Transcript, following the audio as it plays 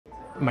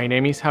My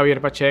name is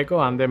Javier Pacheco.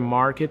 I'm the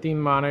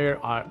marketing manager.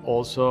 I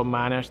also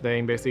manage the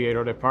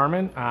investigator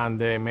department and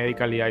the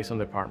medical liaison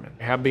department.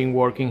 I have been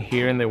working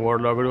here in the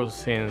WardLaw Group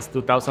since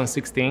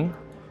 2016.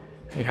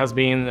 It has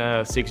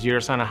been 6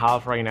 years and a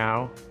half right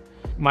now.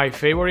 My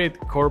favorite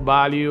core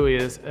value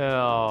is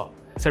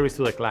service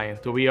to the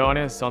client. To be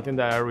honest, something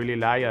that I really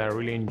like, I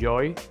really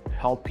enjoy,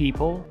 help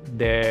people.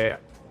 The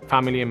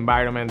family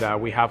environment that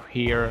we have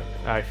here,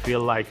 I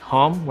feel like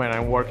home when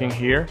I'm working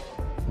here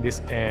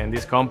in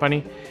this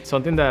company.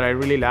 Something that I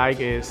really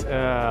like is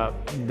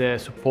the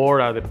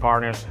support that the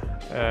partners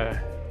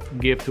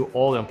give to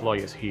all the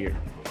employees here.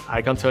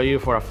 I can tell you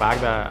for a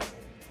fact that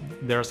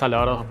there's a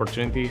lot of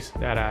opportunities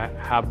that I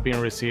have been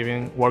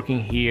receiving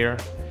working here,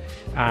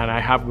 and I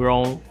have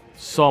grown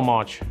so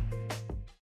much